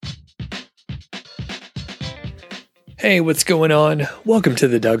Hey, what's going on? Welcome to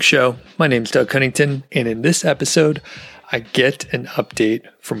The Doug Show. My name's Doug Cunnington, and in this episode, I get an update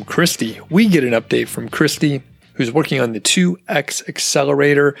from Christy. We get an update from Christy, who's working on the 2X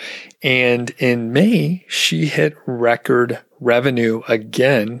Accelerator, and in May, she hit record revenue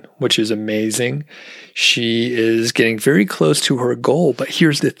again, which is amazing. She is getting very close to her goal, but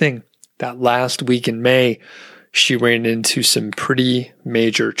here's the thing. That last week in May, she ran into some pretty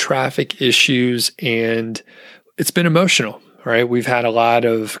major traffic issues, and it's been emotional, right? We've had a lot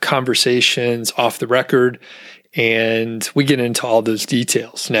of conversations off the record, and we get into all those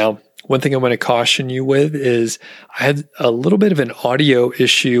details. Now, one thing I want to caution you with is I had a little bit of an audio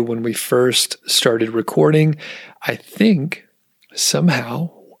issue when we first started recording. I think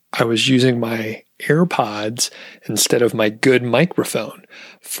somehow I was using my AirPods instead of my good microphone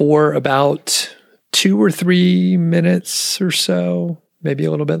for about 2 or 3 minutes or so. Maybe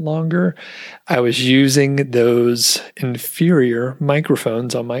a little bit longer. I was using those inferior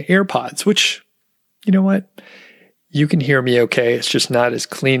microphones on my AirPods, which, you know what? You can hear me okay. It's just not as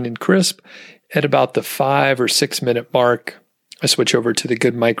clean and crisp. At about the 5 or 6 minute mark, I switch over to the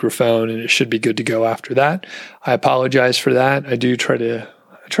good microphone and it should be good to go after that. I apologize for that. I do try to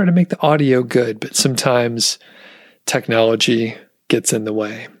make the audio good, but sometimes technology gets in the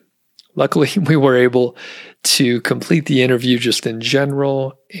way. Luckily, we were able to complete the interview just in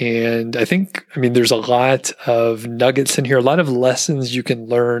general. And there's a lot of nuggets in here, a lot of lessons you can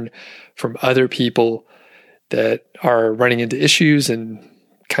learn from other people that are running into issues and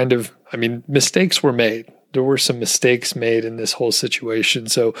mistakes were made. There were some mistakes made in this whole situation.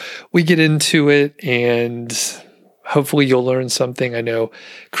 So we get into it and hopefully you'll learn something. I know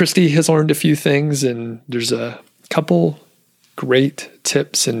Christy has learned a few things and there's a couple great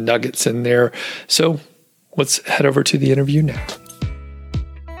tips and nuggets in there. So let's head over to the interview now.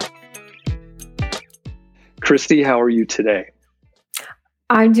 Christy, how are you today?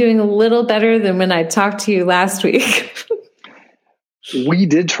 I'm doing a little better than when I talked to you last week. We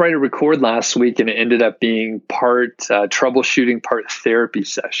did try to record last week and it ended up being part troubleshooting, part therapy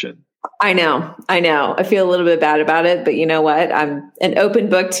session. I know. I feel a little bit bad about it, but you know what? I'm an open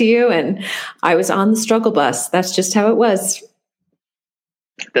book to you and I was on the struggle bus. That's just how it was.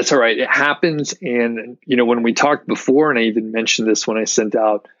 That's all right. It happens. And, when we talked before, and I even mentioned this when I sent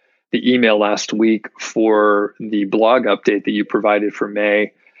out the email last week for the blog update that you provided for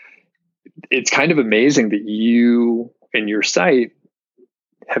May, it's kind of amazing that you and your site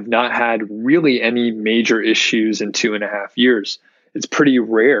have not had really any major issues in 2.5 years. It's pretty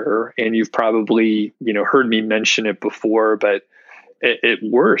rare. And you've probably, heard me mention it before, but at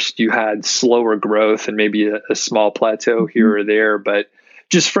worst, you had slower growth and maybe a small plateau here or there. But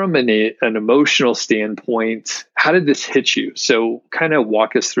just from an emotional standpoint, how did this hit you? So kind of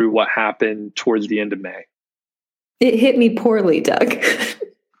walk us through what happened towards the end of May. It hit me poorly, Doug.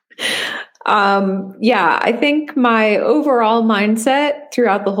 I think my overall mindset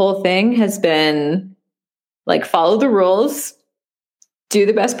throughout the whole thing has been like, follow the rules, do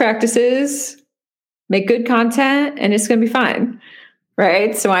the best practices, make good content, and it's going to be fine.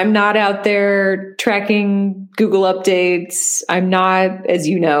 Right. So I'm not out there tracking Google updates. I'm not, as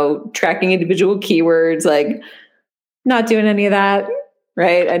you know, tracking individual keywords, like not doing any of that.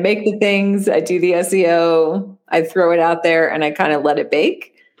 Right. I make the things, I do the SEO, I throw it out there and I kind of let it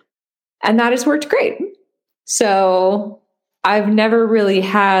bake. And that has worked great. So I've never really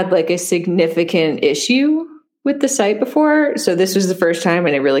had like a significant issue with the site before. So this was the first time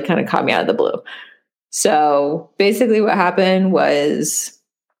and it really kind of caught me out of the blue. So basically what happened was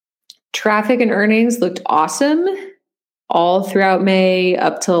traffic and earnings looked awesome all throughout May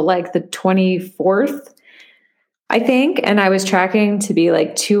up till like the 24th, I think. And I was tracking to be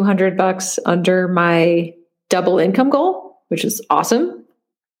like $200 under my double income goal, which is awesome.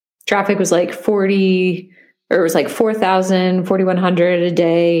 Traffic was like 4,000, 4,100 a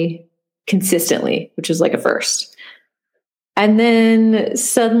day consistently, which is like a first. And then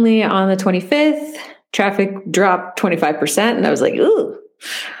suddenly on the 25th, traffic dropped 25%. And I was like, ooh.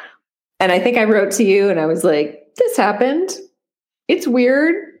 And I think I wrote to you and I was like, this happened. It's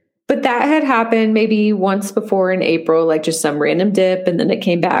weird. But that had happened maybe once before in April, like just some random dip. And then it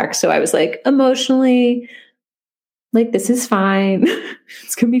came back. So I was like, emotionally, like, this is fine.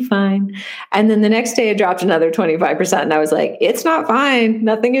 It's going to be fine. And then the next day it dropped another 25%. And I was like, it's not fine.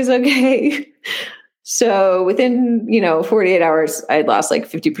 Nothing is okay. So within, 48 hours, I lost like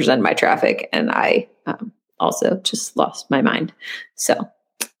 50% of my traffic. And I also just lost my mind. So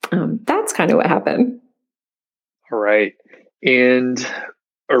that's kind of what happened. All right. And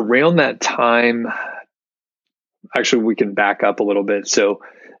around that time, actually, we can back up a little bit. So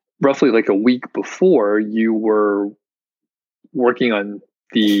roughly like a week before, you were working on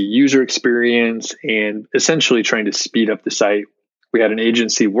the user experience and essentially trying to speed up the site. We had an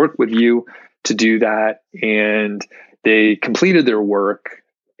agency work with you to do that, and they completed their work.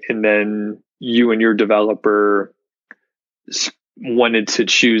 And then you and your developer wanted to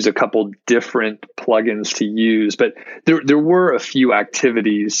choose a couple different plugins to use, but there were a few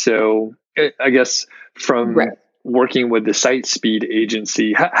activities. So I guess from working with the site speed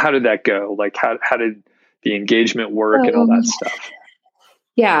agency, how did that go? Like how did the engagement work and all that stuff?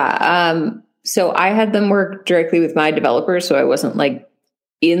 Yeah. So I had them work directly with my developers, so I wasn't like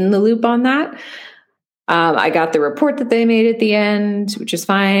in the loop on that. I got the report that they made at the end, which is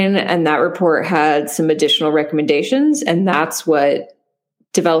fine. And that report had some additional recommendations. And that's what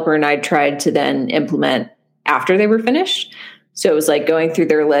developer and I tried to then implement after they were finished. So it was like going through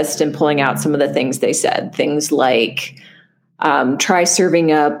their list and pulling out some of the things they said. Things like try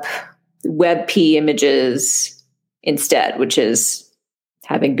serving up WebP images instead, which is,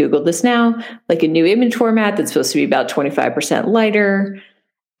 having Googled this now, like a new image format that's supposed to be about 25% lighter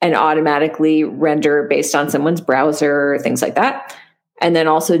and automatically render based on someone's browser, things like that. And then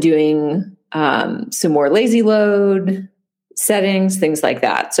also doing some more lazy load settings, things like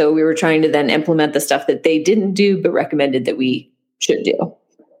that. So we were trying to then implement the stuff that they didn't do, but recommended that we should do.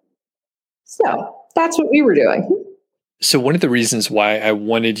 So that's what we were doing. So one of the reasons why I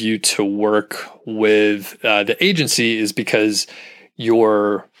wanted you to work with the agency is because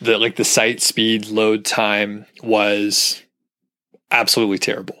the site speed load time was absolutely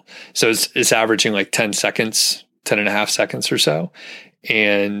terrible. So it's averaging like 10 seconds, 10 and a half seconds or so.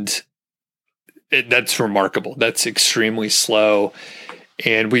 And that's remarkable. That's extremely slow.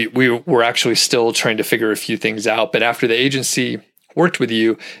 And we were actually still trying to figure a few things out. But after the agency worked with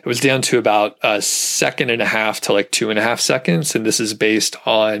you, it was down to about a second and a half to like 2.5 seconds. And this is based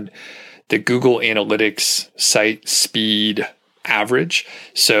on the Google Analytics site speed average.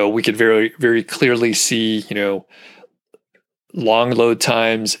 So we could very, very clearly see, long load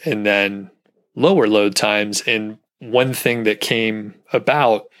times and then lower load times. And one thing that came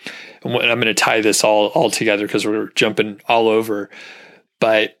about, and I'm going to tie this all together because we're jumping all over,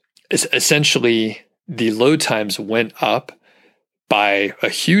 but essentially the load times went up by a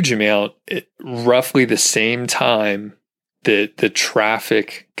huge amount at roughly the same time that the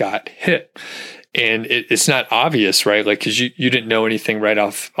traffic got hit. And it's not obvious, right? Like, because you didn't know anything right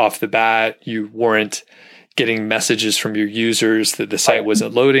off the bat. You weren't getting messages from your users that the site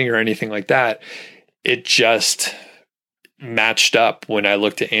wasn't loading or anything like that. It just matched up when I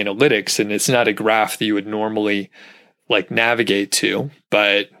looked at analytics, and it's not a graph that you would normally like navigate to,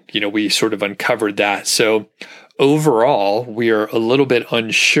 but we sort of uncovered that. So overall, we are a little bit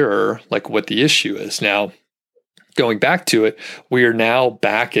unsure like what the issue is. Now, going back to it, we are now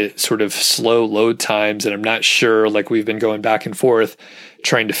back at sort of slow load times, and I'm not sure, like we've been going back and forth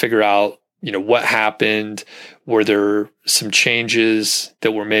trying to figure out, what happened. Were there some changes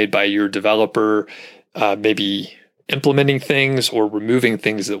that were made by your developer, maybe implementing things or removing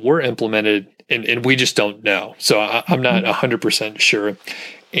things that were implemented, and we just don't know. So I'm not 100% sure.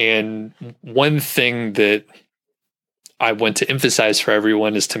 And one thing that I want to emphasize for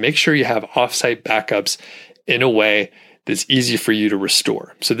everyone is to make sure you have offsite backups in a way that's easy for you to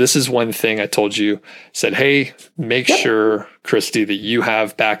restore. So this is one thing I told you, said, hey, make sure, Christy, that you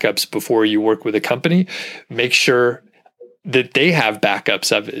have backups before you work with a company. Make sure that they have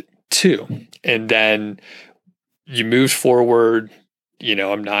backups of it too. And then you move forward.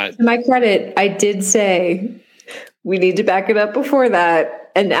 I'm not. To my credit, I did say we need to back it up before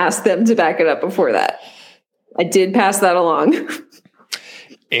that and ask them to back it up before that. I did pass that along.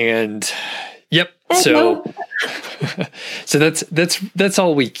 And yep. So that's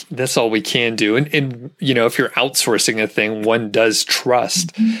all we can do. And if you're outsourcing a thing, one does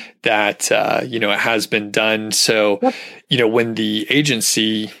trust that it has been done. So when the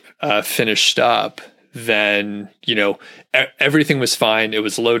agency finished up, then everything was fine. It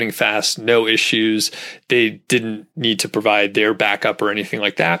was loading fast, no issues. They didn't need to provide their backup or anything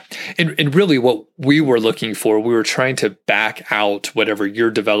like that. And really what we were looking for, we were trying to back out whatever your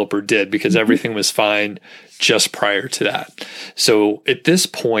developer did because everything was fine just prior to that. So at this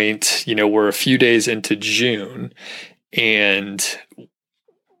point, we're a few days into June, and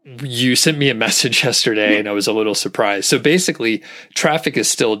you sent me a message yesterday and I was a little surprised. So basically traffic is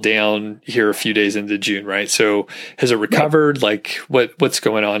still down here a few days into June, right? So has it recovered? Like what's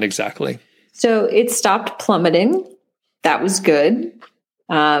going on exactly? So it stopped plummeting. That was good.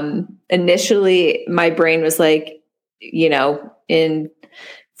 Initially my brain was like, in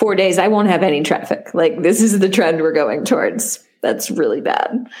 4 days, I won't have any traffic. Like this is the trend we're going towards. That's really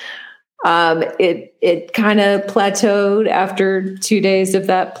bad. It kind of plateaued after 2 days of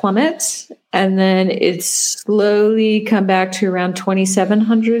that plummet, and then it's slowly come back to around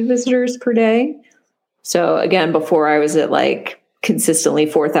 2,700 visitors per day. So again, before I was at like consistently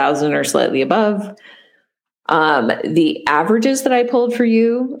 4,000 or slightly above. The averages that I pulled for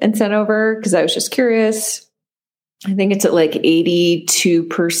you and sent over, because I was just curious, I think it's at like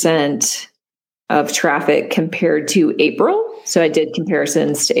 82% of traffic compared to April. So I did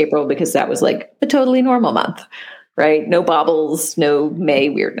comparisons to April because that was like a totally normal month, right? No bobbles, no May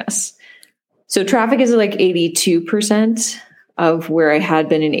weirdness. So traffic is like 82% of where I had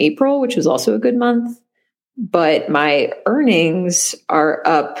been in April, which was also a good month. But my earnings are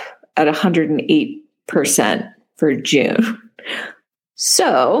up at 108% for June.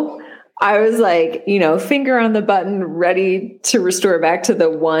 So I was like, finger on the button, ready to restore back to the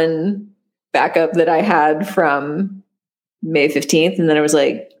one backup that I had from May 15th. And then I was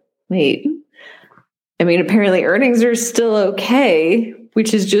like, wait, apparently earnings are still okay,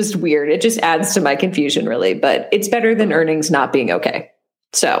 which is just weird. It just adds to my confusion, really, but it's better than earnings not being okay.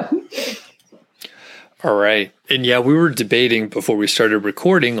 So. All right. And yeah, we were debating before we started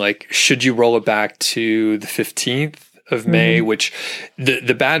recording, like, should you roll it back to the 15th of May, which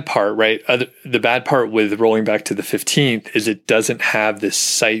the bad part, right? The bad part with rolling back to the 15th is it doesn't have this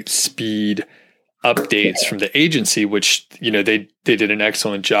site speed updates from the agency, which, they did an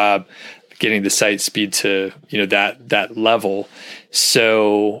excellent job getting the site speed to, that level.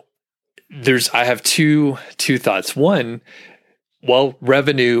 So I have two thoughts. One, well,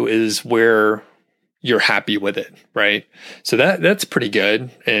 revenue is where you're happy with it, right? So that's pretty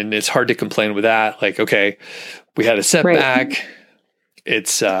good. And it's hard to complain with that. Like, okay, we had a setback. Right.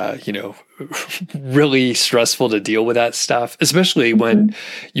 It's, really stressful to deal with that stuff, especially when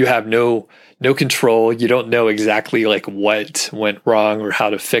you have no control. You don't know exactly like what went wrong or how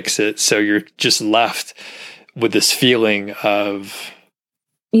to fix it. So you're just left with this feeling of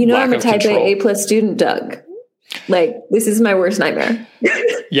I'm a type A+ student, Doug. Like, this is my worst nightmare.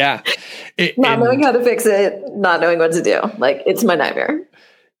 Yeah. Not knowing how to fix it, not knowing what to do. Like, it's my nightmare.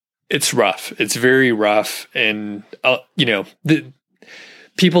 It's rough. It's very rough. And, the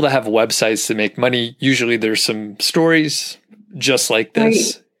people that have websites that make money, usually there's some stories just like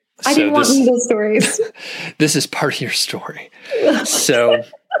this. Right. I didn't want those stories. This is part of your story. So,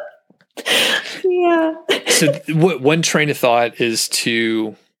 yeah. So one train of thought is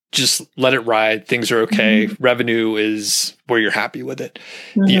to just let it ride. Things are okay. Revenue is where you're happy with it.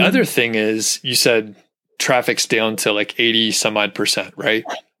 The other thing is, you said traffic's down to like 80 some odd %, right?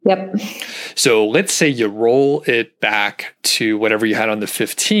 Yep. So let's say you roll it back to whatever you had on the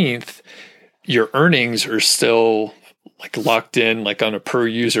 15th, your earnings are still like locked in, like on a per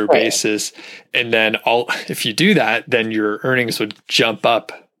user basis. And then if you do that, then your earnings would jump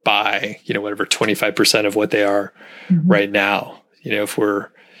up by, 25% of what they are right now. If we're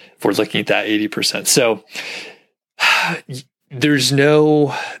looking at that 80%. So there's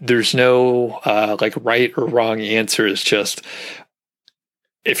no like right or wrong answer. It's just,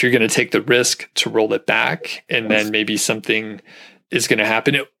 if you're going to take the risk to roll it back, and then maybe something is going to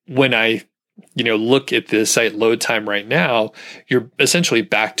happen. When I, look at the site load time right now, you're essentially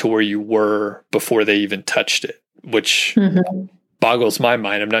back to where you were before they even touched it, which boggles my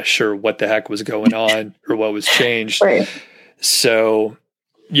mind. I'm not sure what the heck was going on or what was changed. Right. So,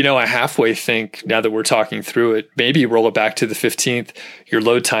 I halfway think, now that we're talking through it, maybe roll it back to the 15th. Your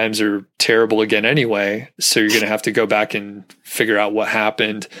load times are terrible again anyway. So you're going to have to go back and figure out what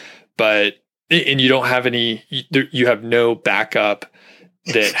happened. And you don't have you have no backup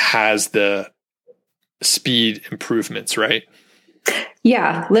that has the speed improvements, right?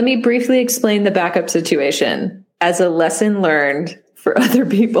 Yeah. Let me briefly explain the backup situation as a lesson learned for other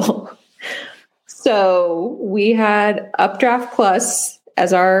people. So we had Updraft Plus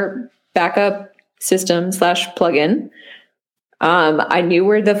as our backup system / plugin. I knew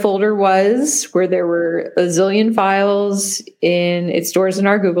where the folder was, where there were a zillion files it stores in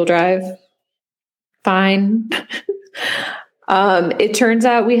our Google Drive. Fine. It turns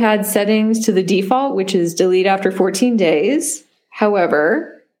out we had settings to the default, which is delete after 14 days.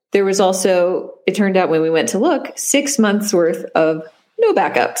 However, there was also, it turned out when we went to look, 6 months worth of no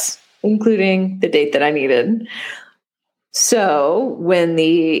backups, including the date that I needed. So when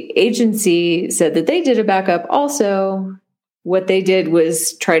the agency said that they did a backup also, what they did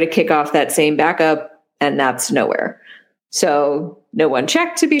was try to kick off that same backup, and that's nowhere. So no one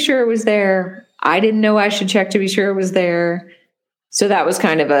checked to be sure it was there. I didn't know I should check to be sure it was there. So that was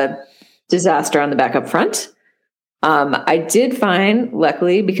kind of a disaster on the backup front. I did find,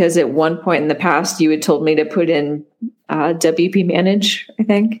 luckily, because at one point in the past, you had told me to put in WP Manage, I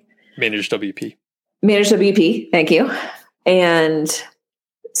think. Managed WP. Managed WP, thank you. And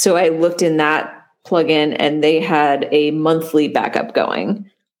so I looked in that plugin and they had a monthly backup going.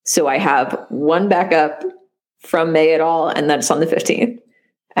 So I have one backup from May at all, and that's on the 15th.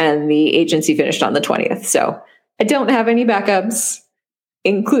 And the agency finished on the 20th. So I don't have any backups,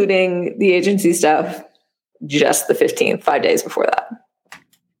 including the agency stuff, just the 15th, 5 days before that.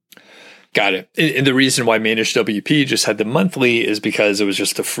 Got it. And the reason why Managed WP just had the monthly is because it was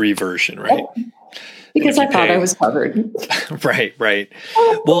just a free version, right? Because I thought I was covered. Right.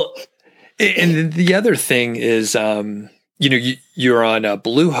 Well, and the other thing is, you're on a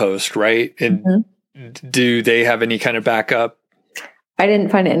Bluehost, right? And do they have any kind of backup? I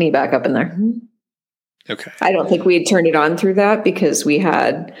didn't find any backup in there. Okay. I don't think we had turned it on through that because we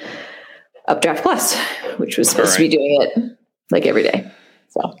had Updraft Plus, which was supposed to be doing it like every day.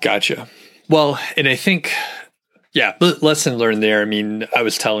 So gotcha. Well, and I think, lesson learned there. I mean, I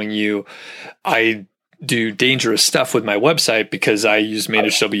was telling you, I do dangerous stuff with my website because I use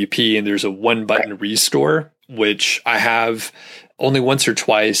Managed WP, and there's a one button restore, which I have only once or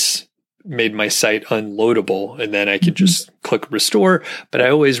twice made my site unloadable, and then I can just click restore, but I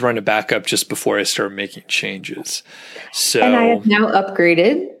always run a backup just before I start making changes. So, and I have now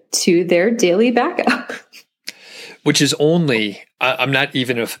upgraded to their daily backup. Which is only, I'm not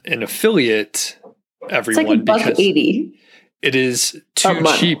even an affiliate, everyone, it's like $1.80. It is too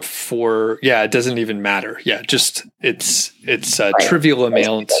cheap for, it doesn't even matter. Yeah, just it's a trivial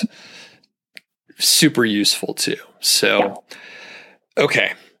amount, super useful too. So,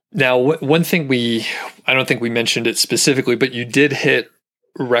 okay. Now, one thing I don't think we mentioned it specifically, but you did hit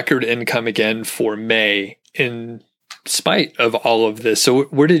record income again for May in spite of all of this. So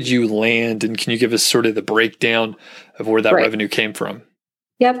where did you land? And can you give us sort of the breakdown of where that revenue came from?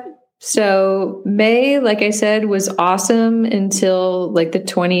 Yep. So May, like I said, was awesome until like the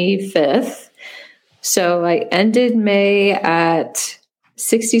 25th. So I ended May at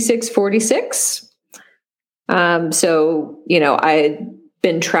 66.46. So, I had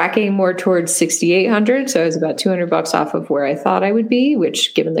been tracking more towards 6,800. So I was about $200 off of where I thought I would be,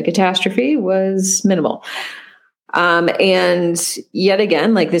 which given the catastrophe was minimal. And yet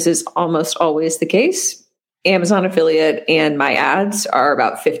again, like this is almost always the case, Amazon affiliate and my ads are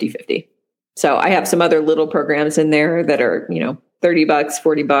about 50-50. So I have some other little programs in there that are, $30,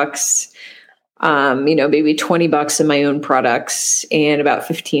 $40, maybe $20 in my own products and about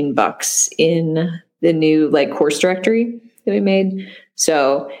 $15 in the new like course directory that we made.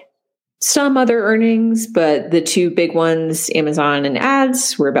 So some other earnings, but the two big ones, Amazon and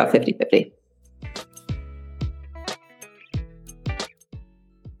ads, were about 50-50.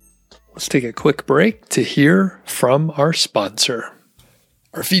 Let's take a quick break to hear from our sponsor.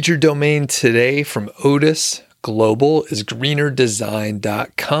 Our featured domain today from Otis Global is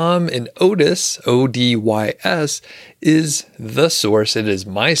greenerdesign.com, and Otis, ODYS, is the source. It is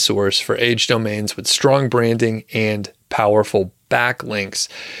my source for age domains with strong branding and powerful backlinks.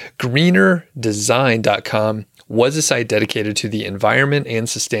 Greenerdesign.com was a site dedicated to the environment and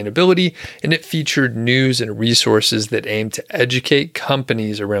sustainability, and it featured news and resources that aim to educate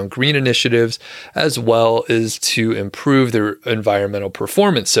companies around green initiatives as well as to improve their environmental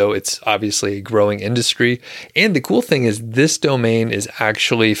performance. So it's obviously a growing industry. And the cool thing is this domain is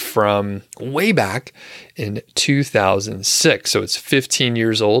actually from way back in 2006. So it's 15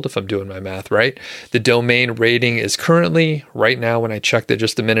 years old, if I'm doing my math right. The domain rating is currently, right now, when I checked it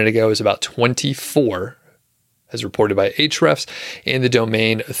just a minute ago, is about 24, as reported by Ahrefs, and the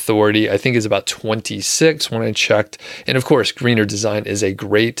domain authority, I think, is about 26 when I checked. And of course, Greener Design is a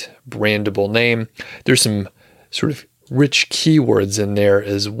great brandable name. There's some sort of rich keywords in there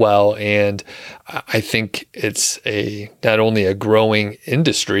as well. And I think it's not only a growing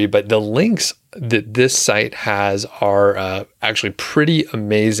industry, but the links that this site has are actually pretty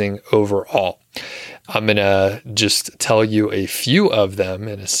amazing overall. I'm going to just tell you a few of them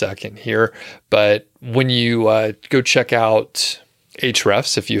in a second here. But when you go check out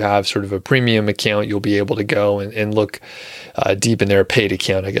Ahrefs, if you have sort of a premium account, you'll be able to go and look deep in their paid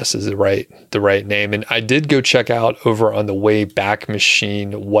account, I guess is the right name. And I did go check out over on the Wayback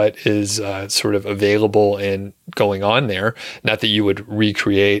Machine what is sort of available and going on there. Not that you would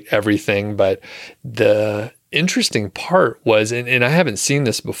recreate everything, but the interesting part was, and I haven't seen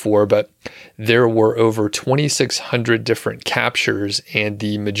this before, but there were over 2,600 different captures, and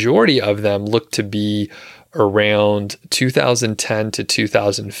the majority of them looked to be around 2010 to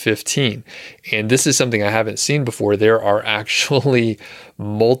 2015. And this is something I haven't seen before. There are actually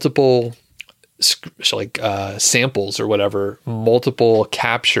multiple samples or whatever, multiple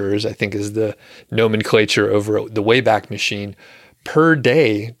captures, I think is the nomenclature over the Wayback Machine, per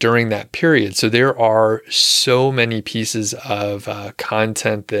day during that period. So there are so many pieces of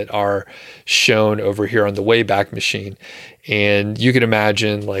content that are shown over here on the Wayback Machine. And you can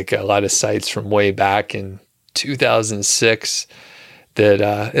imagine like a lot of sites from way back in 2006 that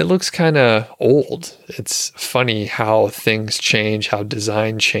it looks kind of old. It's funny how things change, how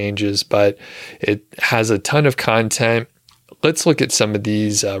design changes, but it has a ton of content. Let's look at some of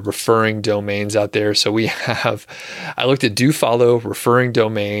these referring domains out there. So I looked at DoFollow referring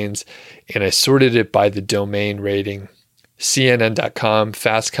domains, and I sorted it by the domain rating. CNN.com,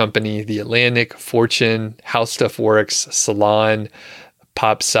 Fast Company, The Atlantic, Fortune, How Stuff Works, Salon,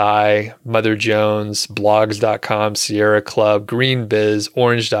 PopSci, Mother Jones, Blogs.com, Sierra Club, GreenBiz,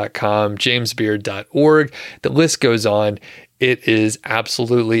 Orange.com, JamesBeard.org. The list goes on. It is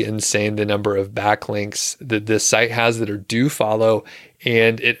absolutely insane the number of backlinks that this site has that are DoFollow.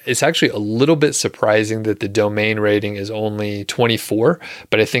 And it's actually a little bit surprising that the domain rating is only 24.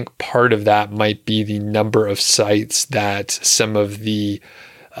 But I think part of that might be the number of sites that some of the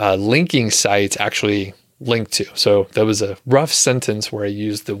linking sites actually link to. So that was a rough sentence where I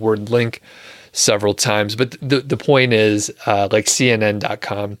used the word link several times. But the point is, like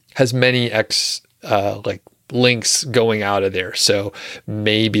CNN.com has many links going out of there. So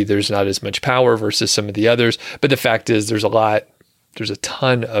maybe there's not as much power versus some of the others. But the fact is there's a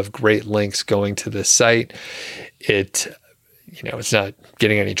ton of great links going to this site. It's not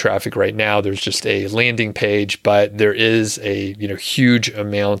getting any traffic right now. There's just a landing page, but there is a, huge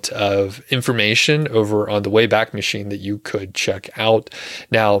amount of information over on the Wayback Machine that you could check out.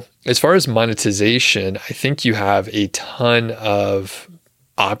 Now, as far as monetization, I think you have a ton of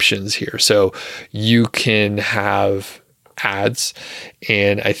options here. So you can have ads,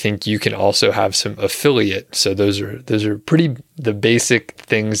 and I think you can also have some affiliate. So those are pretty the basic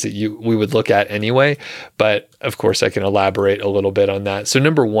things that we would look at anyway. But of course, I can elaborate a little bit on that. So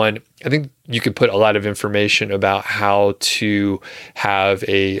number one, I think you could put a lot of information about how to have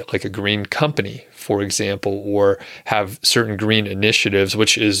a green company, for example, or have certain green initiatives,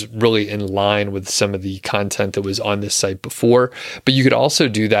 which is really in line with some of the content that was on this site before. But you could also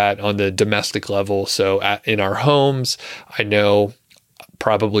do that on the domestic level. So in our homes, I know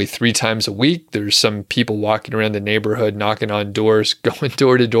probably 3 times a week, there's some people walking around the neighborhood, knocking on doors, going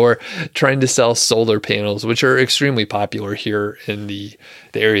door to door, trying to sell solar panels, which are extremely popular here in the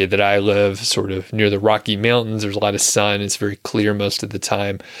area that I live, sort of near the Rocky Mountains. There's a lot of sun. It's very clear most of the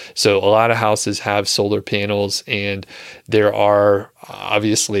time. So a lot of houses have solar panels, and there are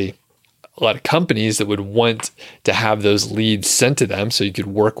obviously a lot of companies that would want to have those leads sent to them so you could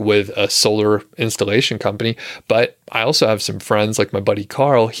work with a solar installation company. But I also have some friends like my buddy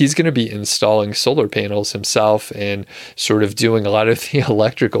Carl. He's going to be installing solar panels himself and sort of doing a lot of the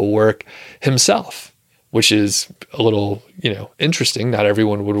electrical work himself, which is a little, interesting. Not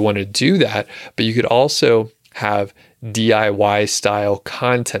everyone would want to do that, but you could also have DIY style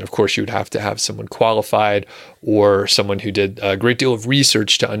content. Of course, you would have to have someone qualified or someone who did a great deal of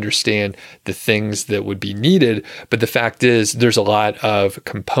research to understand the things that would be needed. But the fact is, there's a lot of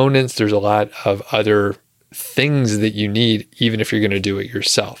components, there's a lot of other things that you need, even if you're going to do it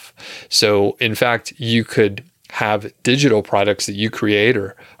yourself. So in fact, you could have digital products that you create,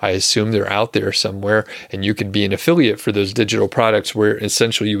 or I assume they're out there somewhere, and you could be an affiliate for those digital products where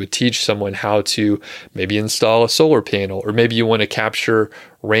essentially you would teach someone how to maybe install a solar panel, or maybe you want to capture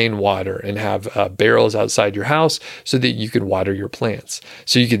rainwater and have barrels outside your house so that you can water your plants.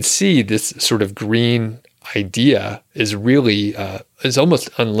 So you can see this sort of green idea is really is almost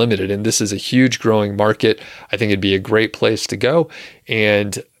unlimited, and this is a huge growing market. I think it'd be a great place to go,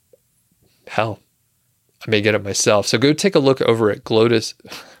 and hell, I may get it myself. So go take a look over at Glodus.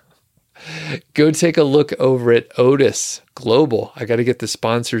 Go take a look over at Odys Global. I got to get the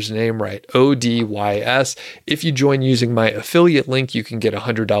sponsor's name right. ODYS. If you join using my affiliate link, you can get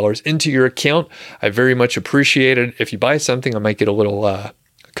 $100 into your account. I very much appreciate it. If you buy something, I might get a little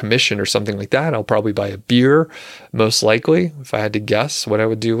commission or something like that. I'll probably buy a beer, most likely, if I had to guess what I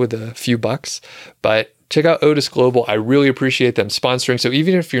would do with a few bucks. But check out Odys Global. I really appreciate them sponsoring. So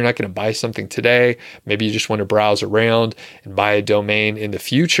even if you're not going to buy something today, maybe you just want to browse around and buy a domain in the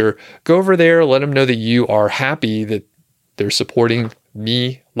future, go over there, let them know that you are happy that they're supporting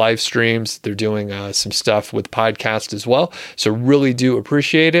me, live streams. They're doing some stuff with podcasts as well. So really do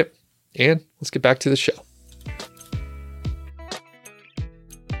appreciate it. And let's get back to the show.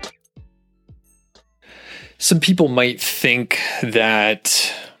 Some people might think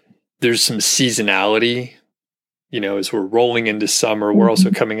that there's some seasonality, as we're rolling into summer. We're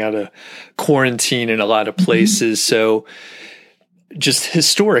also coming out of quarantine in a lot of places. So just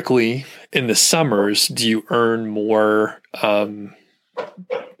historically in the summers, do you earn more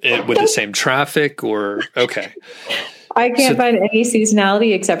with the same traffic or okay? I can't find any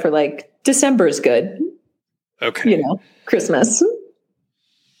seasonality except for like December is good. Okay. Christmas.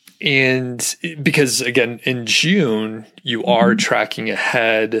 And because again, in June, you are tracking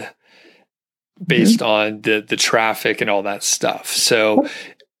ahead based on the traffic and all that stuff. So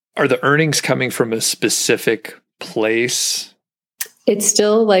are the earnings coming from a specific place? It's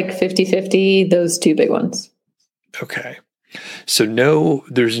still like 50-50, those two big ones. Okay. So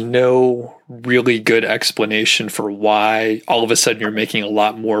there's no really good explanation for why all of a sudden you're making a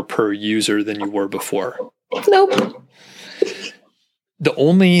lot more per user than you were before. Nope. The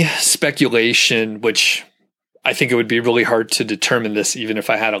only speculation, which I think it would be really hard to determine this even if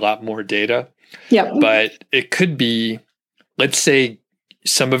I had a lot more data. Yeah. But it could be, let's say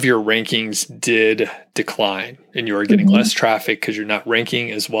some of your rankings did decline and you are getting less traffic because you're not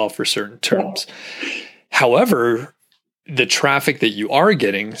ranking as well for certain terms. Yeah. However, the traffic that you are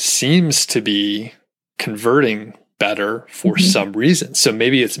getting seems to be converting better for some reason. So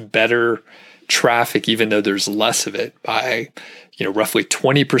maybe it's better traffic, even though there's less of it by, roughly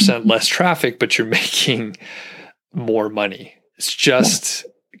 20% less traffic, but you're making more money. It's just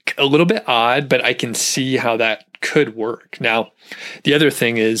a little bit odd, but I can see how that could work. Now, the other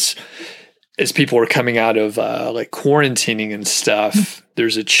thing is, as people are coming out of like quarantining and stuff,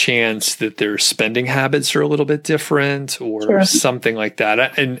 there's a chance that their spending habits are a little bit different or something like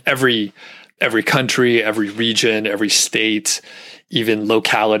that. And every country, every region, every state, even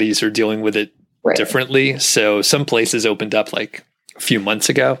localities are dealing with it differently. So some places opened up like a few months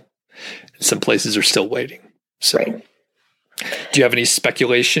ago. Some places are still waiting. So do you have any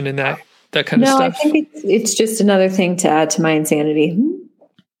speculation in that kind of stuff? No, I think it's just another thing to add to my insanity.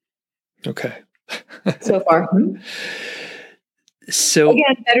 Okay. So far. So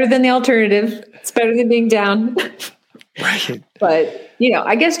again, better than the alternative. It's better than being down. Right. But,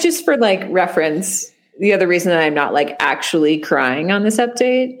 I guess just for like reference, the other reason that I'm not like actually crying on this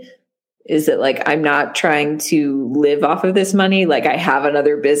update is that like I'm not trying to live off of this money. Like I have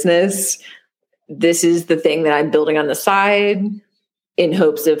another business. This is the thing that I'm building on the side in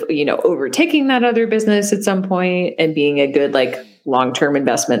hopes of, overtaking that other business at some point and being a good like long-term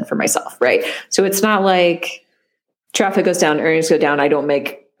investment for myself. Right. So it's not like traffic goes down, earnings go down, I don't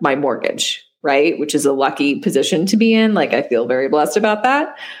make my mortgage, right? Which is a lucky position to be in. Like I feel very blessed about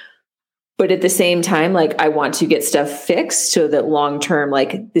that. But at the same time, like I want to get stuff fixed so that long-term,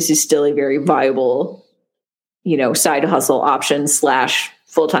 like this is still a very viable, side hustle option /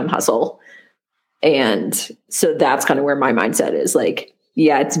 full-time hustle. And so that's kind of where my mindset is like,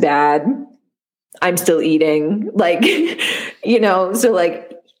 yeah, it's bad. I'm still eating, like, so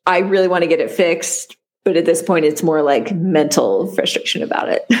like, I really want to get it fixed. But at this point, it's more like mental frustration about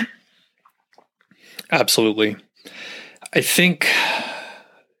it. Absolutely. I think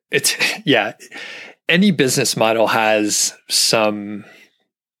any business model has some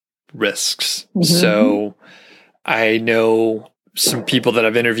risks. So I know some people that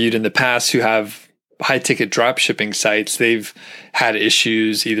I've interviewed in the past who have high ticket drop shipping sites. They've had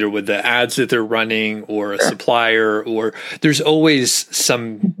issues either with the ads that they're running or a supplier, or there's always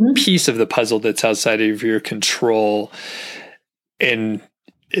some piece of the puzzle that's outside of your control. And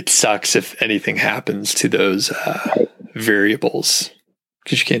it sucks if anything happens to those variables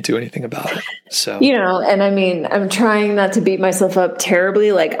because you can't do anything about it. So, and I mean, I'm trying not to beat myself up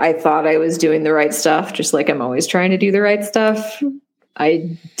terribly. Like I thought I was doing the right stuff, just like I'm always trying to do the right stuff.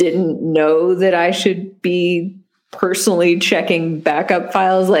 I didn't know that I should be personally checking backup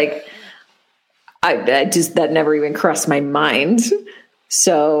files. Like I just, that never even crossed my mind.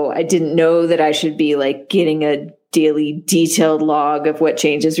 So I didn't know that I should be like getting a daily detailed log of what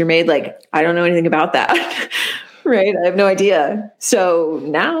changes are made. Like, I don't know anything about that. Right. I have no idea. So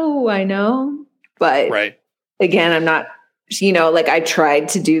now I know, but again, I'm not, like I tried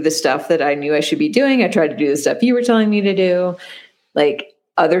to do the stuff that I knew I should be doing. I tried to do the stuff you were telling me to do. Like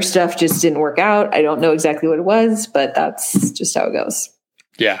other stuff just didn't work out. I don't know exactly what it was, but that's just how it goes.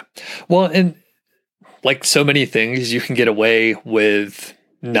 Yeah. Well, and like so many things, you can get away with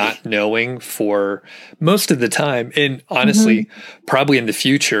not knowing for most of the time. And honestly, probably in the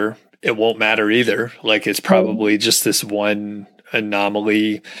future, it won't matter either. Like it's probably just this one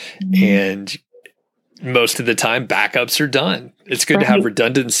anomaly and most of the time backups are done. It's good to have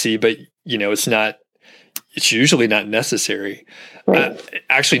redundancy, but it's usually not necessary.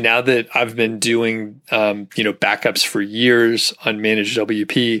 Actually, now that I've been doing, backups for years on Managed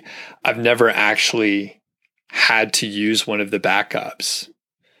WP, I've never actually had to use one of the backups.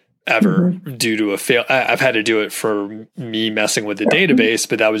 ever due to a fail. I've had to do it for me messing with the database,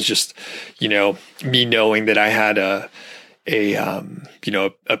 but that was just, me knowing that I had a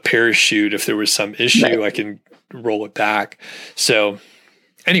parachute. If there was some issue, I can roll it back. So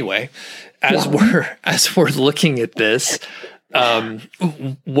anyway, as we're looking at this,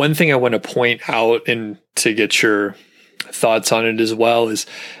 one thing I want to point out and to get your thoughts on it as well is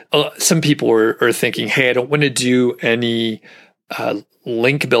some people are thinking, hey, I don't want to do any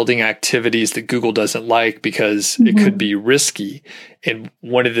link building activities that Google doesn't like because it could be risky. And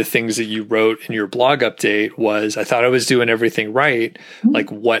one of the things that you wrote in your blog update was, I thought I was doing everything right.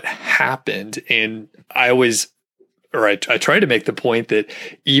 Like, what happened? And I try to make the point that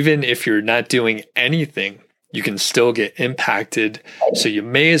even if you're not doing anything, you can still get impacted. So you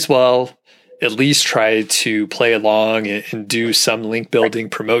may as well at least try to play along and do some link building,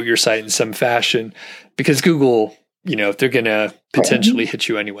 promote your site in some fashion, because Google, they're going to potentially hit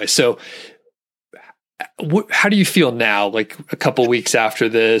you anyway. So how do you feel now? Like a couple weeks after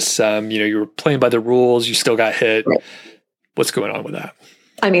this, you were playing by the rules, you still got hit. What's going on with that?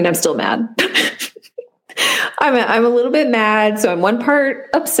 I mean, I'm still mad. I'm a little bit mad. So I'm one part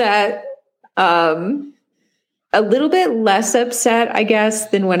upset, a little bit less upset, I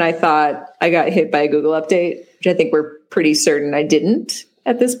guess, than when I thought I got hit by a Google update, which I think we're pretty certain I didn't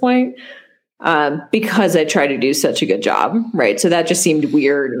at this point, because I tried to do such a good job, right? So that just seemed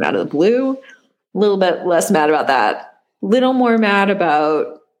weird and out of the blue. A little bit less mad about that. Little more mad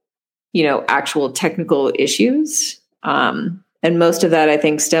about, actual technical issues. And most of that, I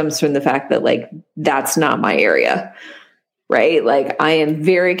think, stems from the fact that, that's not my area, right? Like, I am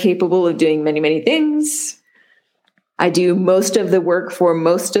very capable of doing many, many things. I do most of the work for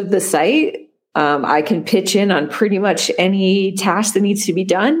most of the site. I can pitch in on pretty much any task that needs to be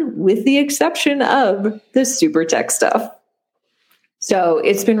done, with the exception of the super tech stuff. So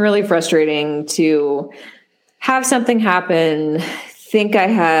it's been really frustrating to have something happen, think I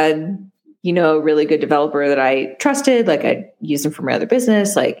had, a really good developer that I trusted, like I used them for my other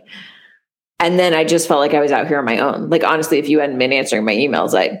business, and then I just felt like I was out here on my own. Like, honestly, if you hadn't been answering my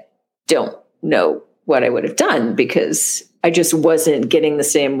emails, I don't know what I would have done, because I just wasn't getting the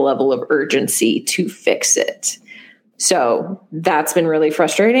same level of urgency to fix it. So that's been really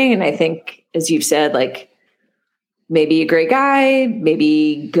frustrating. And I think, as you've said, maybe a great guy,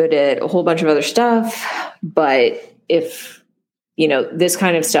 maybe good at a whole bunch of other stuff. But if, this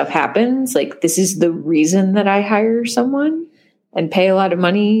kind of stuff happens, this is the reason that I hire someone and pay a lot of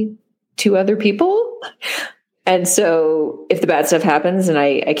money to other people. And so if the bad stuff happens and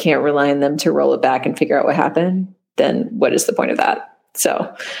I can't rely on them to roll it back and figure out what happened, then what is the point of that?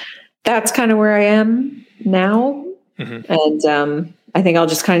 So that's kind of where I am now. And I think I'll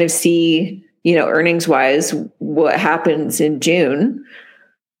just kind of see, earnings wise, what happens in June.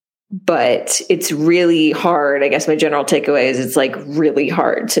 But it's really hard. I guess my general takeaway is it's really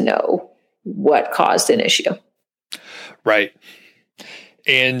hard to know what caused an issue. Right.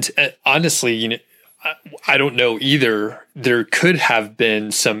 And honestly, I don't know either. There could have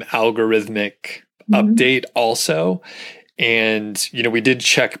been some algorithmic update also. And, we did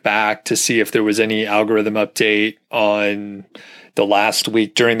check back to see if there was any algorithm update on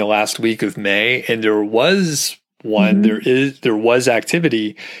during the last week of May. And there was one, there was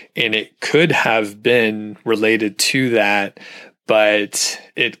activity, and it could have been related to that, but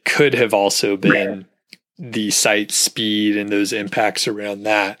it could have also been the site speed and those impacts around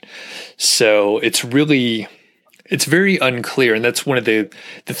that. So it's very unclear. And that's one of the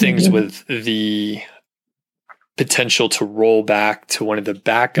things with the potential to roll back to one of the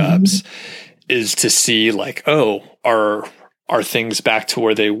backups is to see are things back to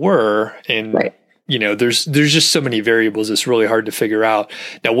where they were? And, there's just so many variables. It's really hard to figure out.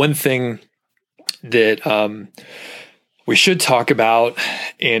 Now, one thing that, we should talk about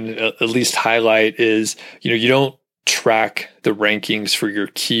and at least highlight is, you don't track the rankings for your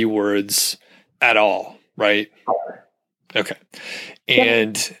keywords at all, right? Okay.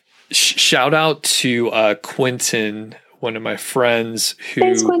 And shout out to Quentin, one of my friends,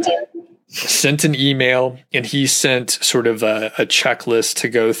 who sent an email, and he sent sort of a checklist to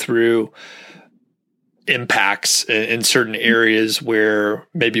go through impacts in certain areas where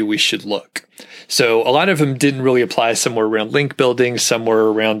maybe we should look. So a lot of them didn't really apply. Somewhere around link building, somewhere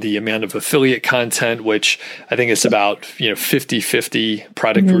around the amount of affiliate content, which I think is about 50-50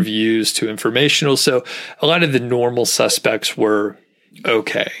 product reviews to informational. So a lot of the normal suspects were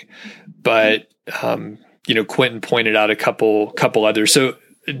okay, but Quentin pointed out a couple others. So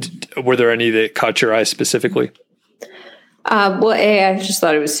were there any that caught your eye specifically? Well, I just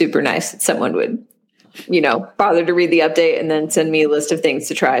thought it was super nice that someone would bother to read the update and then send me a list of things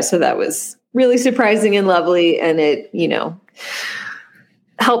to try. So that was really surprising and lovely. And it,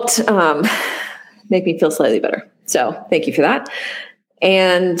 helped make me feel slightly better. So thank you for that.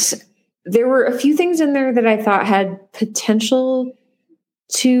 And there were a few things in there that I thought had potential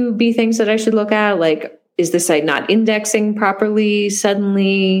to be things that I should look at. Like, is the site not indexing properly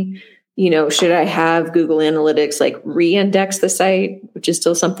suddenly? Should I have Google Analytics re-index the site, which is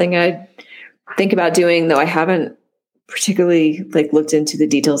still something I think about doing, though I haven't particularly looked into the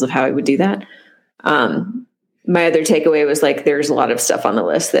details of how I would do that. My other takeaway was there's a lot of stuff on the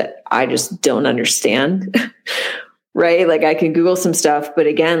list that I just don't understand, right? I can Google some stuff, but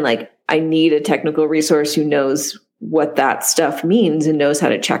again, I need a technical resource who knows what that stuff means and knows how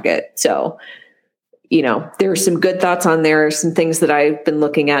to check it. So, there are some good thoughts on there, some things that I've been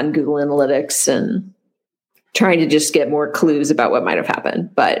looking at in Google Analytics and trying to just get more clues about what might have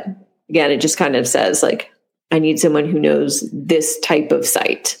happened. But again, it just kind of says I need someone who knows this type of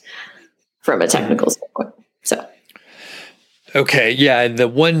site from a technical standpoint. So, okay. Yeah. And the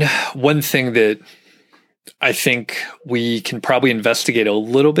one thing that I think we can probably investigate a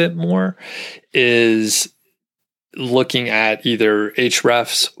little bit more is looking at either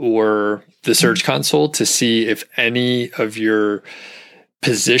Ahrefs or the Search Console to see if any of your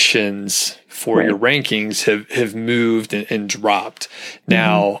positions for your rankings have moved and dropped.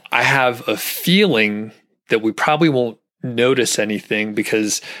 Now, I have a feeling that we probably won't notice anything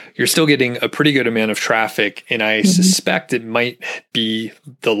because you're still getting a pretty good amount of traffic. And I suspect it might be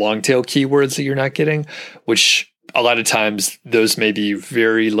the long tail keywords that you're not getting, which a lot of times those may be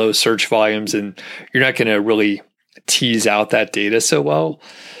very low search volumes and you're not going to really tease out that data so well.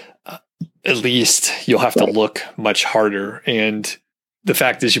 At least you'll have to look much harder. And the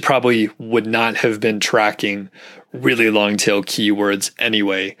fact is you probably would not have been tracking really long tail keywords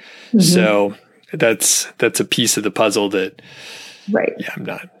anyway. So that's a piece of the puzzle that, I'm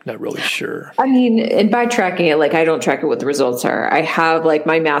not really sure. I mean, and by tracking it, I don't track it what the results are. I have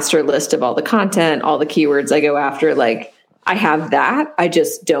my master list of all the content, all the keywords I go after. I have that. I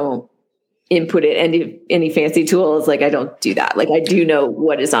just don't input it any fancy tools. I don't do that. I do know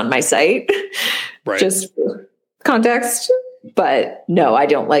what is on my site, just for context. But no, I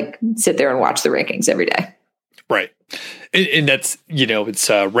don't sit there and watch the rankings every day. Right. And that's, it's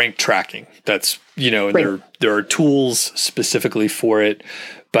rank tracking. That's, and there are tools specifically for it.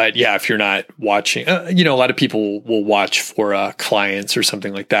 But yeah, if you're not watching, a lot of people will watch for clients or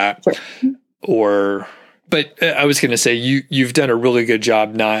something like that. But I was going to say, you've done a really good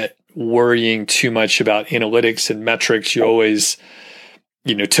job not worrying too much about analytics and metrics. You always,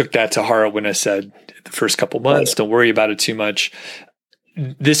 took that to heart when I said the first couple months, don't worry about it too much.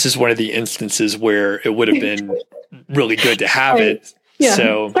 This is one of the instances where it would have been really good to have it. Yeah.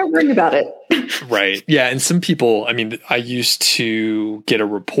 So start worrying about it. Right. Yeah. And some people, I used to get a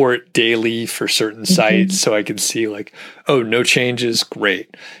report daily for certain sites so I could see no changes.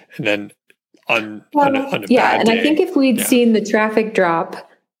 Great. And then on a bad day. I think if we'd seen the traffic drop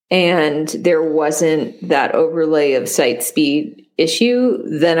and there wasn't that overlay of site speed issue,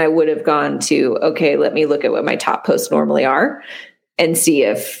 then I would have gone to, okay, let me look at what my top posts normally are and see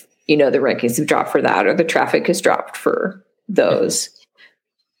if, the rankings have dropped for that or the traffic has dropped for those.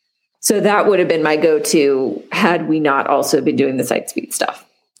 So that would have been my go-to had we not also been doing the site speed stuff.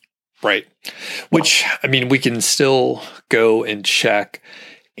 Right. Which, we can still go and check.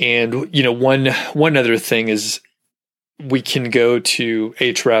 And, one other thing is we can go to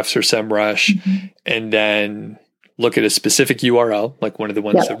Ahrefs or SEMrush and then look at a specific URL, like one of the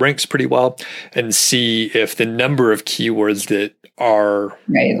ones that ranks pretty well, and see if the number of keywords that are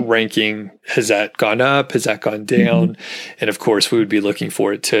ranking, has that gone up? Has that gone down? And of course, we would be looking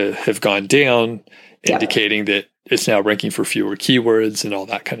for it to have gone down, indicating that it's now ranking for fewer keywords and all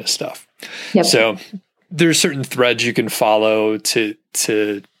that kind of stuff. So there's certain threads you can follow to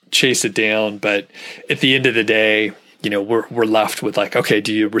chase it down. But at the end of the day, we're left with okay,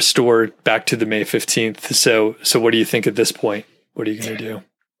 do you restore back to the May 15th? So what do you think at this point? What are you going to do?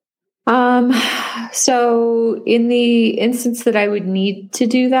 So in the instance that I would need to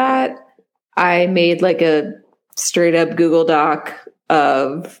do that, I made a straight up Google Doc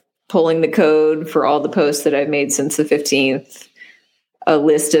of pulling the code for all the posts that I've made since the 15th, a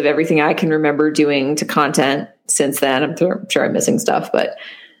list of everything I can remember doing to content since then. I'm sure I'm missing stuff, but,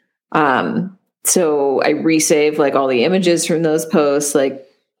 so I resave all the images from those posts.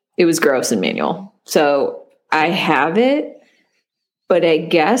 It was gross and manual. So I have it, but I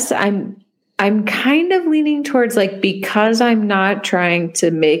guess I'm kind of leaning towards because I'm not trying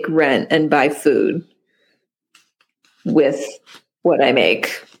to make rent and buy food with what I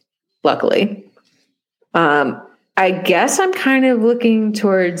make, luckily. I guess I'm kind of looking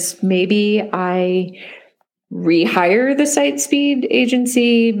towards maybe I rehire the site speed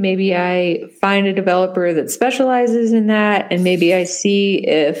agency. Maybe I find a developer that specializes in that. And maybe I see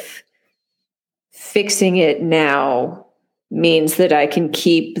if fixing it now means that I can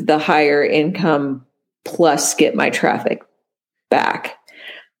keep the higher income plus get my traffic back.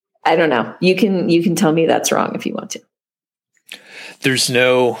 I don't know. You can tell me that's wrong if you want to. There's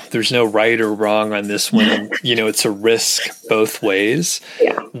no right or wrong on this one. It's a risk both ways.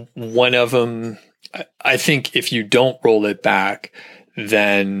 Yeah. One of them, I think if you don't roll it back,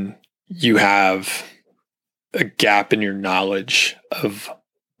 then you have a gap in your knowledge of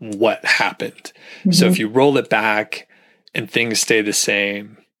what happened. Mm-hmm. So if you roll it back and things stay the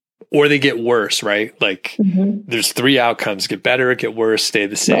same, or they get worse, right? Like there's 3 outcomes: get better, get worse, stay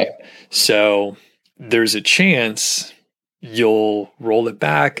the same. Right. So there's a chance you'll roll it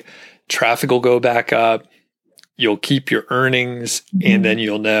back, traffic will go back up, you'll keep your earnings, and then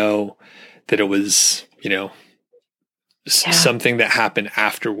you'll know that it was, something that happened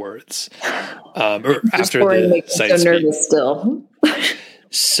afterwards, or after the site speed. Nervous still.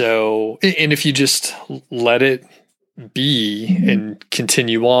 So, and if you just let it be and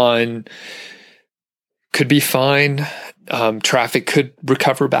continue on, could be fine. Traffic could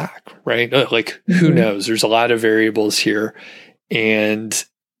recover back, right? Like who knows? There's a lot of variables here, and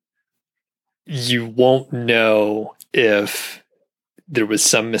you won't know if there was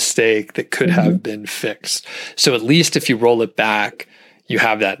some mistake that could have been fixed. So at least if you roll it back, you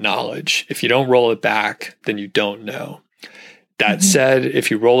have that knowledge. If you don't roll it back, then you don't know. That said,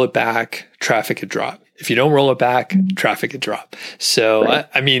 if you roll it back, traffic could drop. If you don't roll it back, traffic could drop. So, right.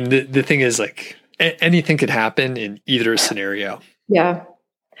 I mean, the thing is, like, anything could happen in either scenario. Yeah.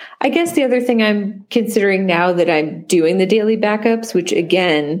 I guess the other thing I'm considering now that I'm doing the daily backups, which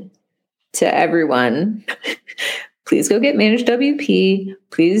again, to everyone, please go get Managed WP.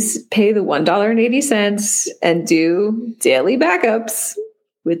 Please pay the $1.80 and do daily backups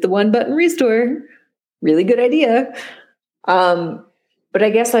with the 1-button restore. Really good idea. But I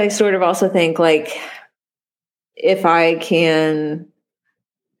guess I sort of also think, like, if I can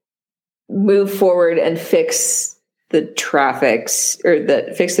move forward and fix the traffic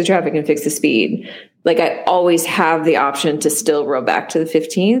and fix the speed, like I always have the option to still roll back to the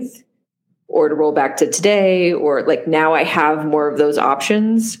 15th or to roll back to today, or like now I have more of those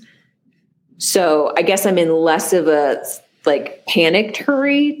options. So I guess I'm in less of a like panicked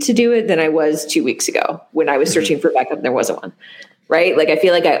hurry to do it than I was 2 weeks ago when I was searching for backup and there wasn't one. Right? Like I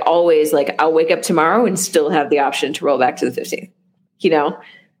feel like I always I'll wake up tomorrow and still have the option to roll back to the 15th,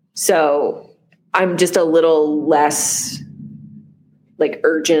 So I'm just a little less like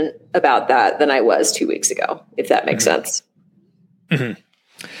urgent about that than I was 2 weeks ago, if that makes sense. Mm-hmm.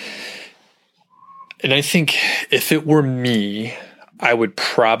 And I think if it were me, I would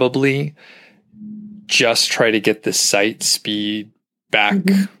probably just try to get the site speed back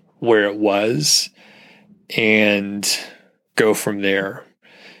where it was and go from there.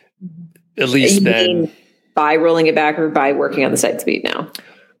 At least then. By rolling it back or by working on the site speed now?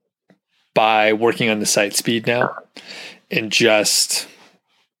 By working on the site speed now, and just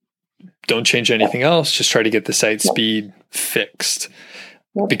don't change anything else. Just try to get the site speed fixed,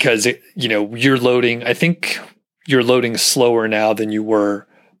 because you're loading. I think you're loading slower now than you were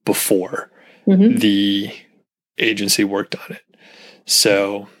before the agency worked on it.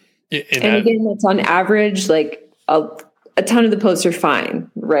 So, and again, that's on average. Like a ton of the posts are fine,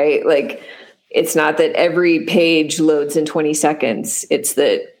 right? Like it's not that every page loads in 20 seconds. It's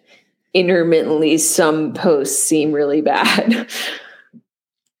that intermittently some posts seem really bad.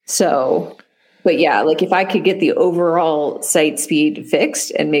 So, but yeah, like if I could get the overall site speed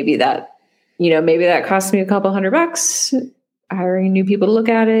fixed, and maybe that costs me a couple $100, hiring new people to look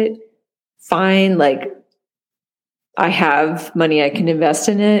at it, fine. Like I have money I can invest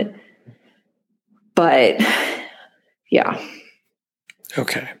in it, but yeah.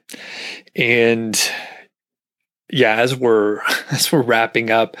 Okay. And yeah, as we're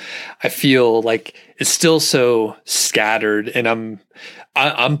wrapping up, I feel like it's still so scattered, and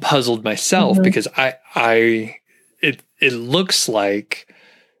I'm puzzled myself because it looks like,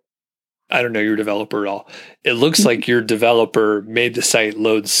 I don't know your developer at all. It looks like your developer made the site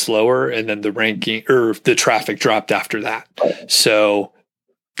load slower, and then the ranking or the traffic dropped after that. So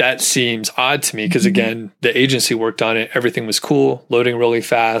that seems odd to me because, again, the agency worked on it. Everything was cool, loading really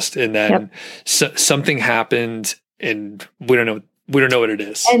fast. And then something happened and we don't know what it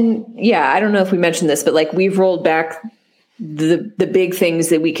is. And yeah, I don't know if we mentioned this, but like we've rolled back the big things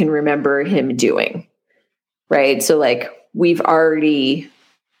that we can remember him doing. Right. So like we've already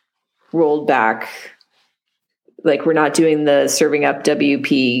rolled back like we're not doing the serving up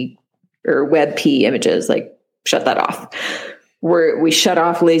WP or WebP images, like shut that off. We shut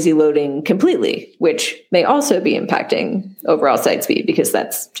off lazy loading completely, which may also be impacting overall site speed because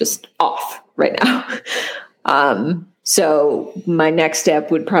that's just off right now. So my next step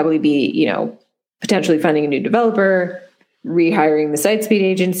would probably be, potentially finding a new developer, rehiring the site speed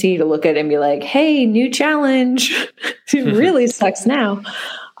agency to look at it and be like, hey, new challenge. It really sucks now.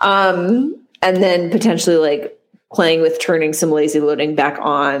 And then potentially like playing with turning some lazy loading back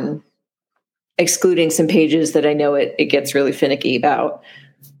on, excluding some pages that I know it gets really finicky about,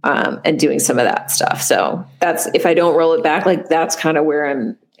 and doing some of that stuff. So that's, if I don't roll it back, like that's kind of where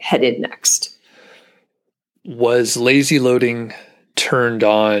I'm headed next. Was lazy loading turned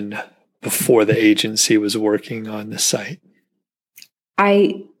on before the agency was working on the site?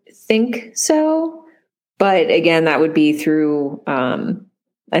 I think so. But again, that would be through,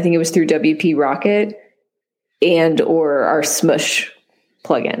 I think it was through WP Rocket and or our Smush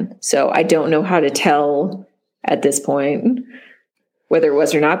plugin. So I don't know how to tell at this point whether it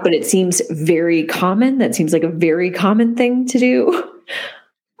was or not, but it seems very common. That seems like a very common thing to do.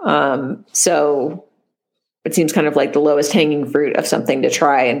 So it seems kind of like the lowest hanging fruit of something to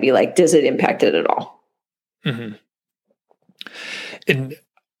try and be like, does it impact it at all? Mm-hmm. And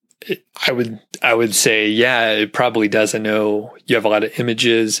I would say, yeah, it probably does. I know you have a lot of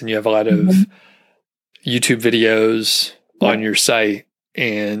images and you have a lot of YouTube videos on your site,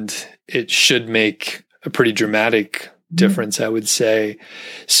 and it should make a pretty dramatic difference, I would say.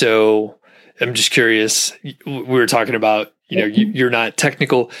 So I'm just curious, we were talking about, you're not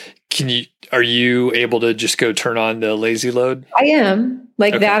technical. Are you able to just go turn on the lazy load? I am.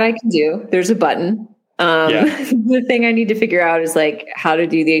 That I can do. There's a button. The thing I need to figure out is like how to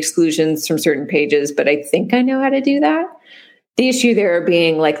do the exclusions from certain pages, but I think I know how to do that. The issue there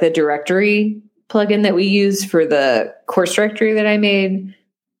being like the directory plugin that we use for the course directory that I made.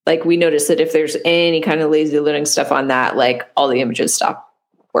 Like we noticed that if there's any kind of lazy loading stuff on that, like all the images stop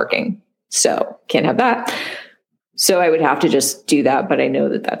working. So can't have that. So I would have to just do that, but I know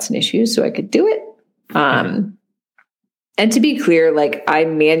that that's an issue, so I could do it. And to be clear, like I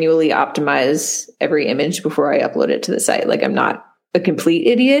manually optimize every image before I upload it to the site. Like I'm not a complete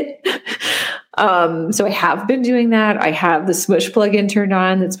idiot. So I have been doing that. I have the Smush plugin turned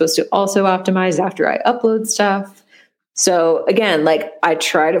on that's supposed to also optimize after I upload stuff. So again, like I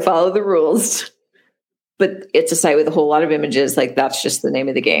try to follow the rules, but it's a site with a whole lot of images. Like that's just the name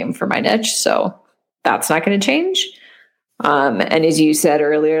of the game for my niche. So that's not going to change. And as you said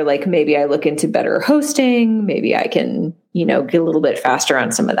earlier, like maybe I look into better hosting, maybe I can, get a little bit faster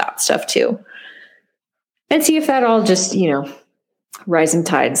on some of that stuff too. And see if that all just, rising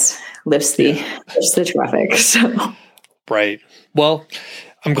tides lifts the traffic. So. Right. Well,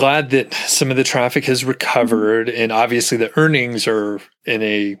 I'm glad that some of the traffic has recovered, and obviously the earnings are in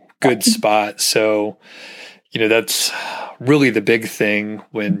a good spot. So, that's really the big thing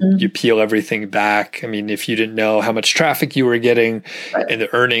when you peel everything back. I mean, if you didn't know how much traffic you were getting and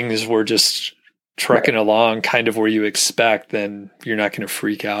the earnings were just trucking along kind of where you expect, then you're not going to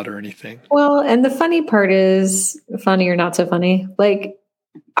freak out or anything. Well, and the funny part is, funny or not so funny, like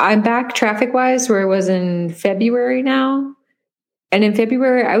I'm back traffic wise where I was in February now. And in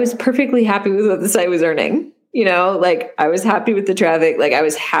February, I was perfectly happy with what the site was earning. Like I was happy with the traffic, like I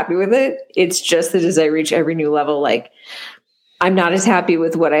was happy with it. It's just that as I reach every new level, like I'm not as happy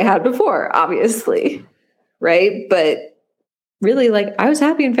with what I had before, obviously. Right. But really, like I was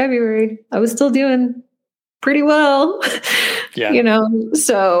happy in February. I was still doing pretty well. Yeah.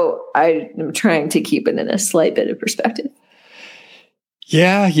 So I am trying to keep it in a slight bit of perspective.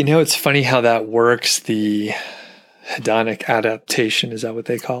 Yeah. it's funny how that works. The hedonic adaptation, is that what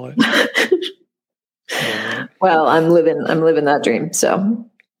they call it? Well, I'm living that dream. So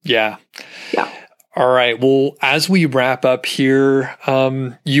yeah. All right. Well, as we wrap up here,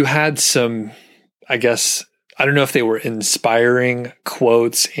 you had some, I guess, I don't know if they were inspiring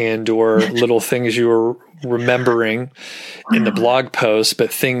quotes and or little things you were remembering in the blog post,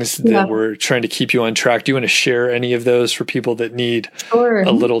 but things that were trying to keep you on track. Do you want to share any of those for people that need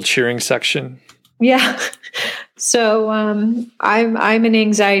a little cheering section? Yeah. So I'm an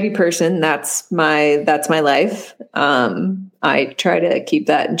anxiety person. That's my life. I try to keep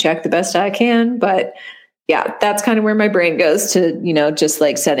that in check the best I can, but yeah, that's kind of where my brain goes to, just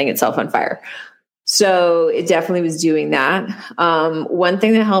like setting itself on fire. So it definitely was doing that. One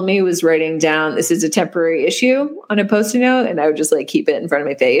thing that helped me was writing down, this is a temporary issue on a Post-it note, and I would just like keep it in front of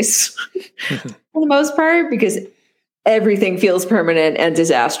my face for the most part, because everything feels permanent and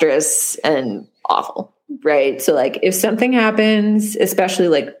disastrous and awful. Right. So like if something happens, especially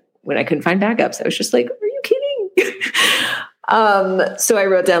like when I couldn't find backups, I was just like, are you kidding? So I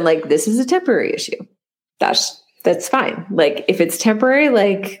wrote down like, this is a temporary issue. That's fine. Like if it's temporary,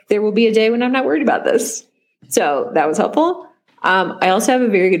 like there will be a day when I'm not worried about this. So that was helpful. I also have a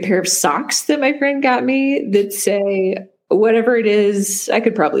very good pair of socks that my friend got me that say, whatever it is, I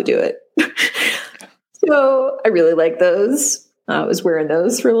could probably do it. So I really like those. I was wearing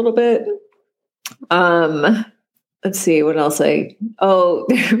those for a little bit. Let's see what else there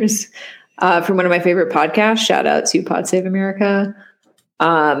was from one of my favorite podcasts, shout out to Pod Save America.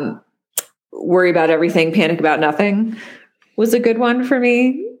 Worry about everything, panic about nothing was a good one for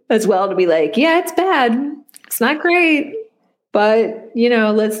me as well, to be like, yeah, it's bad. It's not great, but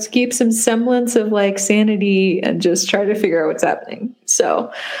let's keep some semblance of like sanity and just try to figure out what's happening.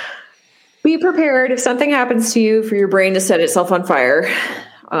 So be prepared if something happens to you for your brain to set itself on fire.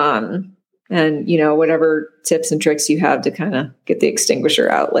 And whatever tips and tricks you have to kind of get the extinguisher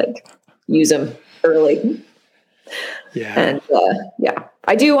out, like use them early. Yeah. And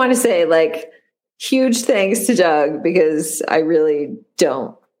I do want to say like huge thanks to Doug, because I really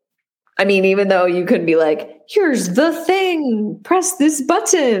don't. I mean, even though you couldn't be like, here's the thing, press this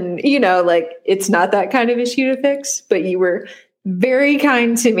button, like it's not that kind of issue to fix, but you were very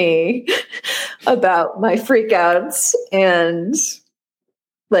kind to me about my freakouts and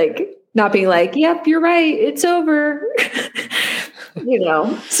like not being like, yep, you're right, it's over.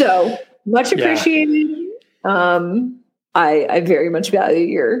 So much appreciated. I very much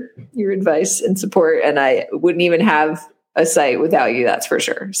value your advice and support, and I wouldn't even have a site without you, that's for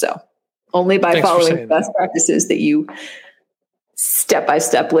sure. So only by Thanks following the best practices that you step by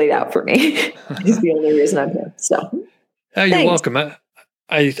step laid out for me is the only reason I'm here. So you're welcome.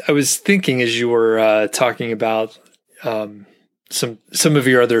 I was thinking as you were talking about some of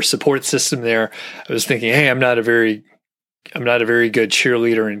your other support system there, I was thinking, hey, I'm not a very good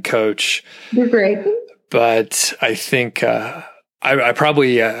cheerleader and coach. You're great. But I think I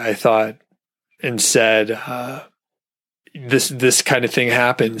probably I thought and said this kind of thing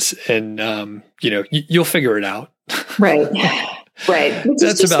happens, and you'll figure it out. Right. Which That's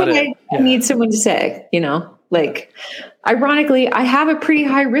is just about what it. I need someone to say. Like ironically, I have a pretty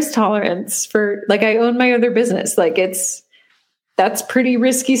high risk tolerance for like I own my other business. Like that's pretty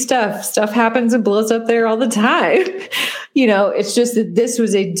risky stuff. Stuff happens and blows up there all the time. It's just that this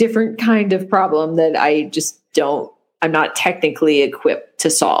was a different kind of problem that I'm not technically equipped to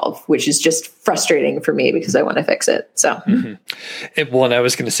solve, which is just frustrating for me because I want to fix it. So, and I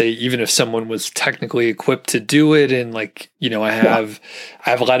was going to say, even if someone was technically equipped to do it, and like, I have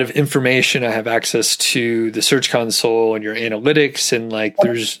a lot of information, I have access to the Search Console and your analytics, and like,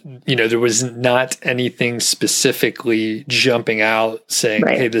 there was not anything specifically jumping out saying,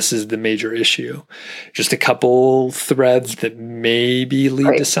 hey, this is the major issue. Just a couple threads that maybe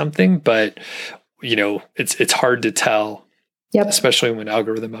lead to something, but it's hard to tell, especially when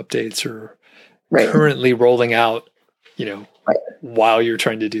algorithm updates are currently rolling out, while you're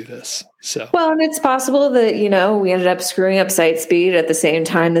trying to do this. So, well, and it's possible that, we ended up screwing up site speed at the same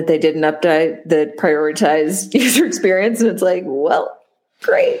time that they did an update that prioritized user experience. And it's like, well,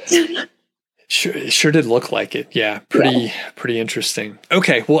 great. Sure did look like it. Yeah. Pretty interesting.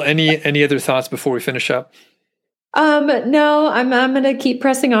 Okay. Well, any other thoughts before we finish up? No, I'm going to keep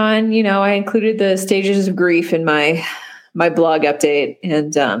pressing on. I included the stages of grief in my blog update,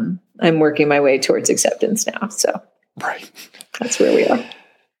 and I'm working my way towards acceptance now. So that's where we are.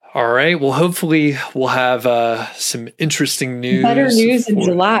 All right. Well, hopefully we'll have some interesting news. Better news in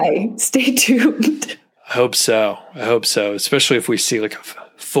July. Stay tuned. I hope so. Especially if we see like a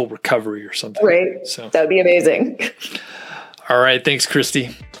full recovery or something. Right. So that would be amazing. All right. Thanks,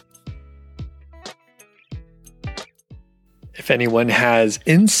 Christy. If anyone has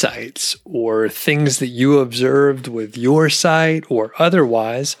insights or things that you observed with your site or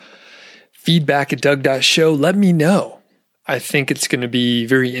otherwise, feedback@doug.show, let me know. I think it's going to be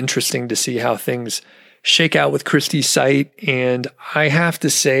very interesting to see how things shake out with Christy's site. And I have to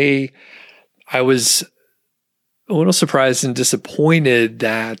say, I was a little surprised and disappointed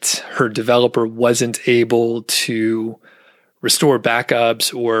that her developer wasn't able to restore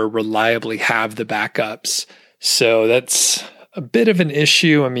backups or reliably have the backups. So that's a bit of an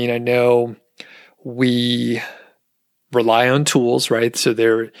issue. I mean, I know we rely on tools, right? So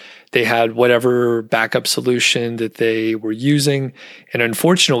they had whatever backup solution that they were using. And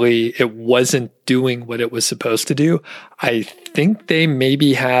unfortunately, it wasn't doing what it was supposed to do. I think they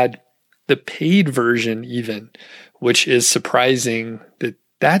maybe had the paid version even, which is surprising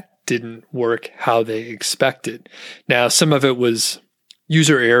that didn't work how they expected. Now, some of it was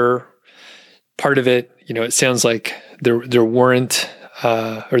user error. Part of it, it sounds like there wasn't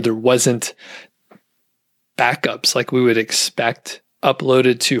backups like we would expect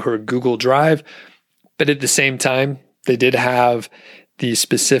uploaded to her Google Drive. But at the same time, they did have the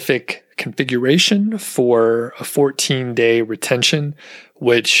specific configuration for a 14-day retention,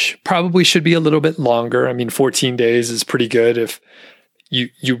 which probably should be a little bit longer. I mean, 14 days is pretty good if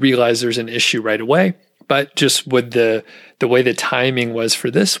you realize there's an issue right away. But just with the way the timing was for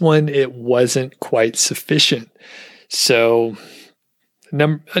this one, it wasn't quite sufficient. So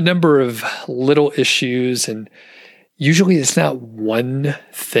a number of little issues, and usually it's not one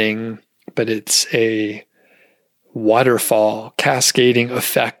thing, but it's a waterfall cascading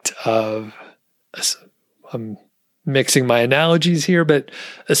effect of, I'm mixing my analogies here, but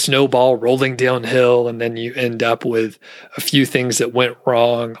a snowball rolling downhill, and then you end up with a few things that went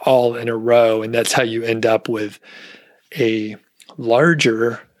wrong all in a row. And that's how you end up with a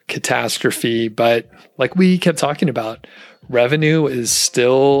larger catastrophe. But like we kept talking about, revenue is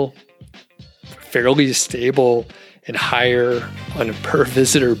still fairly stable and higher on a per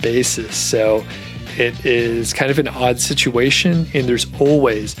visitor basis. So it is kind of an odd situation. And there's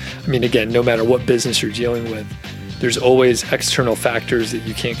always, I mean, again, no matter what business you're dealing with, there's always external factors that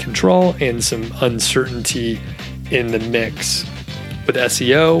you can't control and some uncertainty in the mix. With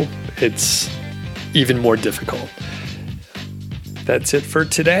SEO, it's even more difficult. That's it for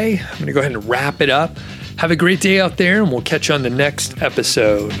today. I'm going to go ahead and wrap it up. Have a great day out there, and we'll catch you on the next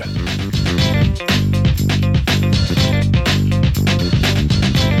episode.